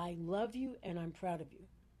 I love you and I'm proud of you.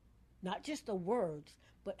 Not just the words,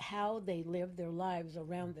 but how they live their lives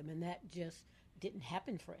around them. And that just didn't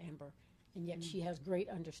happen for Amber. And yet she has great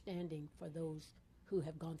understanding for those who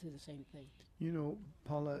have gone through the same thing.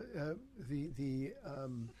 Paula, the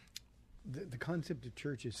concept of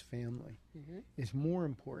church as family is more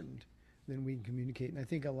important than we can communicate. And I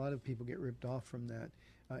think a lot of people get ripped off from that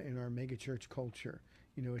in our mega church culture.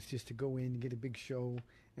 It's just to go in and get a big show,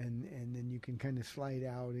 and then you can kind of slide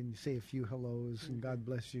out and say a few hellos and God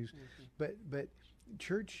bless you. But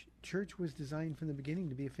church was designed from the beginning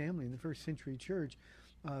to be a family. In the first century church,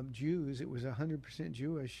 Jews, it was 100%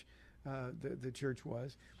 Jewish, the church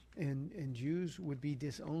was, and Jews would be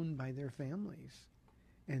disowned by their families.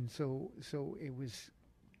 And so it was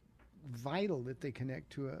vital that they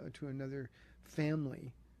connect to another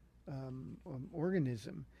family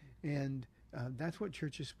organism, and that's what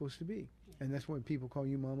church is supposed to be. And that's why people call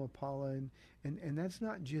you Mama Paula, and that's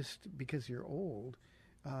not just because you're old.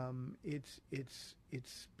 It's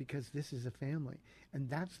because this is a family, and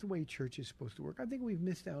that's the way church is supposed to work. I think we've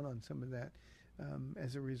missed out on some of that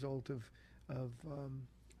as a result of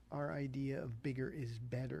our idea of bigger is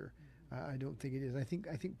better. I don't think it is. I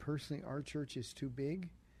think personally our church is too big.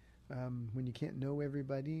 When you can't know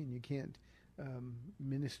everybody and you can't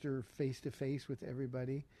minister face to face with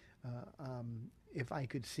everybody. If I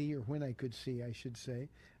could see, or when I could see, I should say,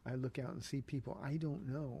 I look out and see people I don't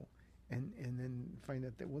know, and then find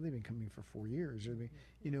out that, well, they've been coming for 4 years, or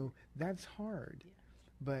that's hard.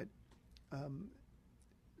 But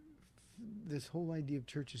this whole idea of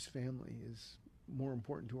church as family is more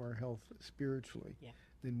important to our health spiritually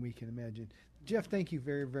than we can imagine. Jeff, thank you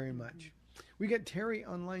very, very much. We got Terry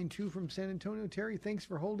on line 2 from San Antonio. Terry, thanks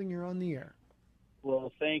for holding. You're on the air.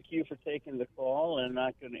 Well, thank you for taking the call, and I'm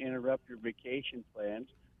not going to interrupt your vacation plans,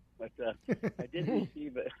 but I did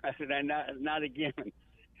receive it. I said, not again.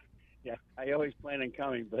 Yeah, I always plan on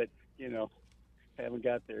coming, but, haven't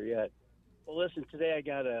got there yet. Well, listen, today I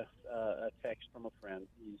got a text from a friend.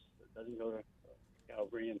 He doesn't go to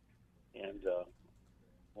Calvary and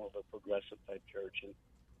more of a progressive type church,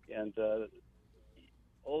 and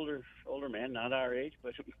older man, not our age,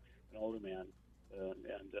 but an older man, and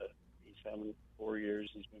he's having 4 years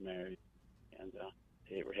he's been married, and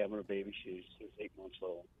they were having a baby. She was 8 months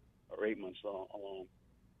old, or 8 months along,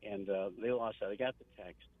 And they lost that. I got the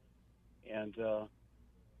text. And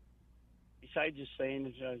besides just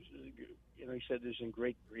saying, he said there's in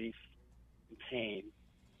great grief and pain,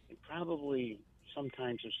 and probably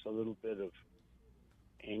sometimes there's a little bit of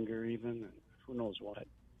anger even, and who knows what.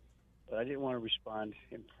 But I didn't want to respond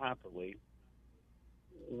improperly.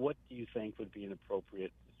 What do you think would be an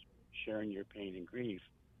appropriate sharing your pain and grief?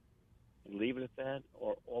 And leave it at that,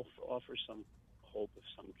 or offer some hope of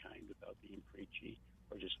some kind without being preachy,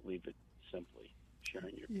 or just leave it simply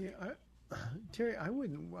sharing your pain? Yeah, Terry, I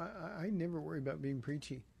wouldn't. I never worry about being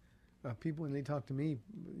preachy. People, when they talk to me,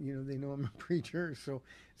 they know I'm a preacher, so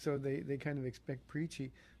they kind of expect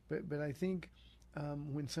preachy. But I think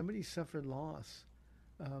when somebody suffered loss,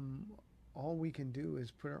 all we can do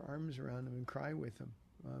is put our arms around them and cry with them.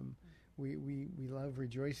 We love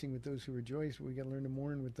rejoicing with those who rejoice, but we got to learn to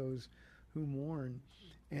mourn with those who mourn.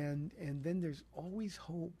 And then there's always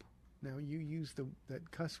hope. Now, you use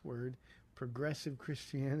that cuss word, progressive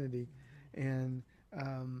Christianity, and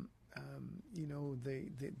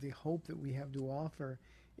the hope that we have to offer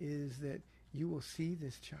is that you will see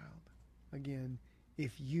this child again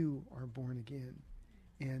if you are born again.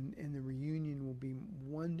 And the reunion will be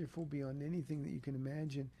wonderful beyond anything that you can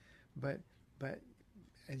imagine. But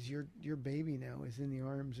as your baby now is in the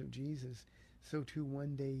arms of Jesus, so too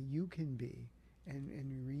one day you can be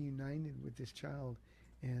and reunited with this child.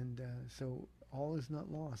 And so all is not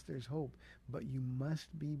lost. There's hope. But you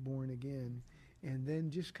must be born again. And then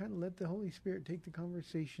just kind of let the Holy Spirit take the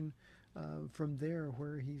conversation from there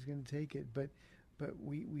where he's going to take it. But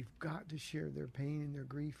we've got to share their pain and their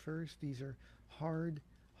grief first. These are hard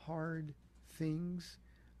things.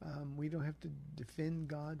 We don't have to defend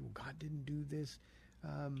God. Well, God didn't do this.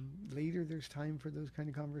 Later there's time for those kind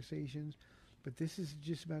of conversations. But this is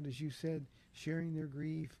just about, as you said, sharing their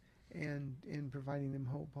grief and providing them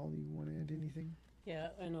hope. Paul, you want to add anything? Yeah,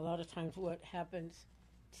 and a lot of times what happens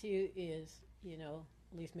too is,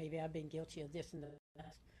 at least maybe I've been guilty of this in the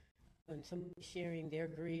past, when somebody's sharing their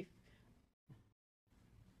grief,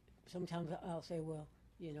 sometimes I'll say, well,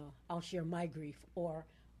 I'll share my grief, or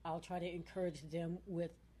I'll try to encourage them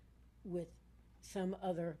with some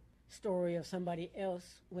other story of somebody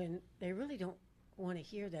else when they really don't want to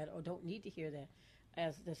hear that or don't need to hear that.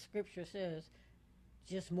 As the scripture says,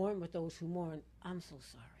 just mourn with those who mourn. I'm so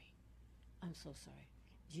sorry. I'm so sorry.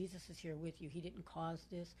 Jesus is here with you. He didn't cause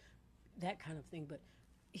this, that kind of thing, but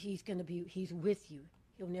he's with you.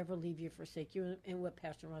 He'll never leave you, forsake you. And what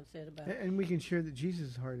Pastor Ron said about it. And we can share that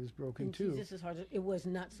Jesus' heart is broken too. Jesus' heart, it was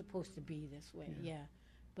not supposed to be this way, yeah.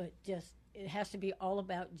 But just, it has to be all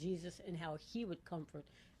about Jesus and how he would comfort,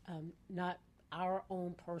 not our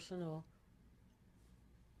own personal,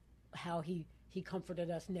 how he comforted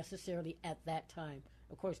us necessarily at that time.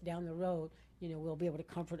 Of course, down the road, we'll be able to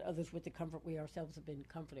comfort others with the comfort we ourselves have been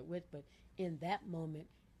comforted with. But in that moment,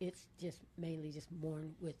 it's just mainly just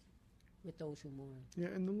mourn with those who mourn. Yeah,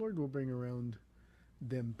 and the Lord will bring around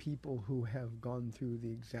them people who have gone through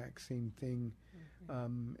the exact same thing.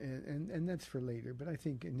 Mm-hmm. And that's for later. But I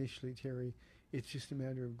think initially, Terry, it's just a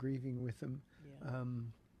matter of grieving with them. Yeah.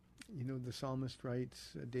 The psalmist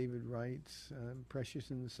writes, David writes,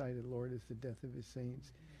 precious in the sight of the Lord is the death of his saints.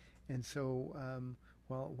 Mm-hmm. And so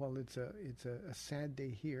while it's a sad day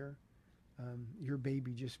here, your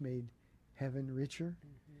baby just made heaven richer.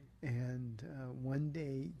 Mm-hmm. And one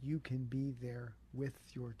day you can be there with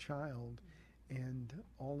your child, and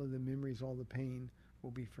all of the memories, all the pain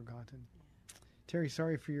will be forgotten. Yeah. Terry,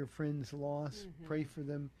 sorry for your friend's loss. Mm-hmm. Pray for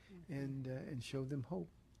them, and show them hope.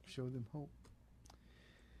 Show them hope.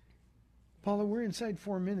 Paula, we're inside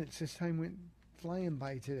 4 minutes. This time went flying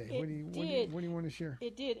by today. What do you want to share?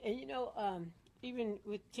 It did, and even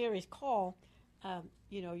with Terry's call,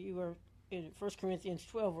 you were in 1 Corinthians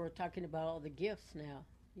 12. We're talking about all the gifts now,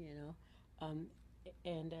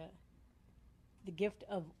 and the gift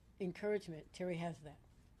of encouragement. Terry has that.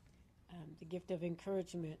 The gift of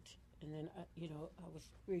encouragement. And then,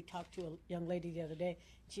 we talked to a young lady the other day.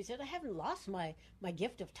 She said, I haven't lost my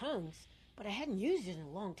gift of tongues, but I hadn't used it in a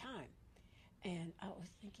long time. And I was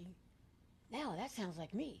thinking, now that sounds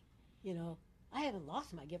like me. I haven't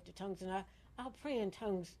lost my gift of tongues, and I'll pray in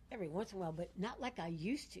tongues every once in a while, but not like I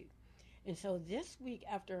used to. And so this week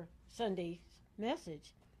after Sunday's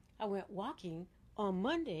message, I went walking on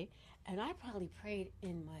Monday, and I probably prayed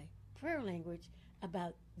in my prayer language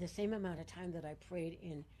about the same amount of time that I prayed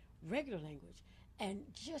in regular language, and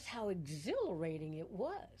just how exhilarating it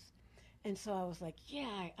was. And so I was like,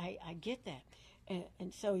 yeah, I get that.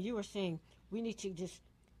 And so you were saying we need to just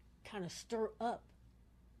kind of stir up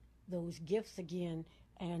those gifts again,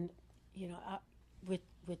 and with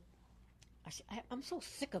I'm so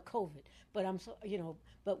sick of COVID, but I'm so,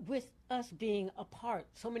 but with us being apart,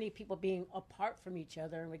 so many people being apart from each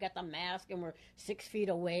other, and we got the mask and we're 6 feet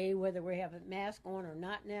away, whether we have a mask on or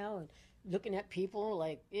not now, and looking at people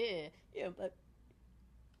like, but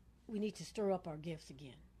we need to stir up our gifts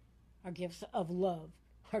again, our gifts of love,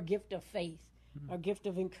 our gift of faith, our gift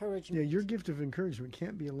of encouragement. Yeah, your gift of encouragement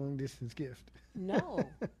can't be a long-distance gift. No.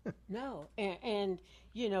 And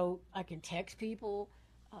I can text people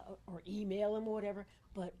or email them or whatever,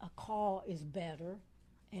 but a call is better.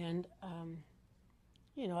 And,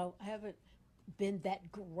 I haven't been that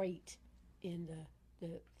great in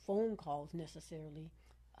the phone calls necessarily,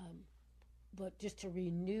 but just to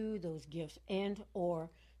renew those gifts and or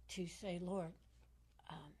to say, Lord,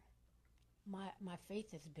 my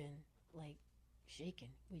faith has been like shaken.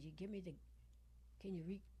 Would you give me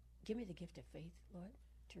give me the gift of faith, Lord,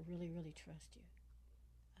 to really, really trust you,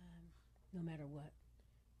 no matter what.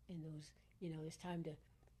 And those, it's time to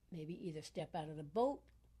maybe either step out of the boat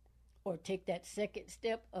or take that second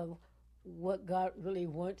step of what God really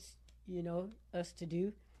wants, us to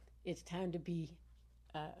do. It's time to be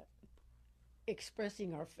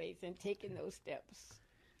expressing our faith and taking those steps.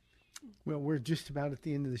 Well, we're just about at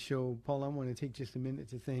the end of the show. Paul, I want to take just a minute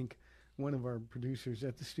to thank one of our producers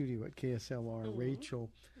at the studio at KSLR, Rachel,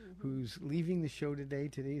 who's leaving the show today.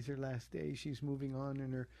 Today's her last day. She's moving on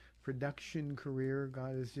in her production career.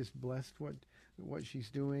 God has just blessed what she's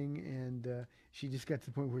doing, and she just got to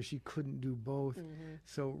the point where she couldn't do both.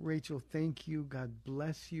 So, Rachel, thank you. God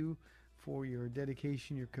bless you for your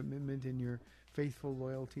dedication, your commitment, and your faithful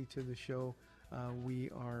loyalty to the show. We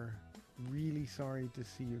are really sorry to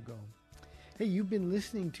see you go. Hey, you've been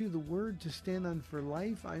listening to The Word to Stand On for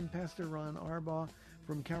Life. I'm Pastor Ron Arbaugh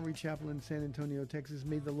from Calvary Chapel in San Antonio, Texas.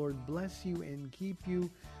 May the Lord bless you and keep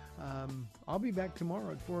you. I'll be back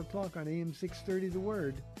tomorrow at 4 o'clock on AM 630, The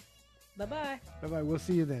Word. Bye-bye. Bye-bye. We'll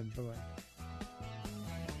see you then. Bye-bye.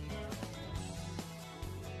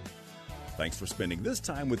 Thanks for spending this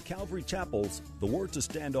time with Calvary Chapel's The Word to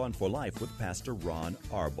Stand On for Life with Pastor Ron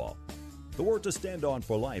Arbaugh. The Word to Stand On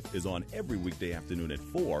for Life is on every weekday afternoon at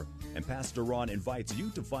 4, and Pastor Ron invites you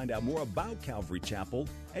to find out more about Calvary Chapel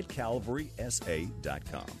at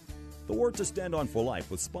calvarysa.com. The Word to Stand On for Life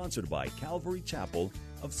was sponsored by Calvary Chapel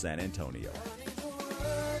of San Antonio.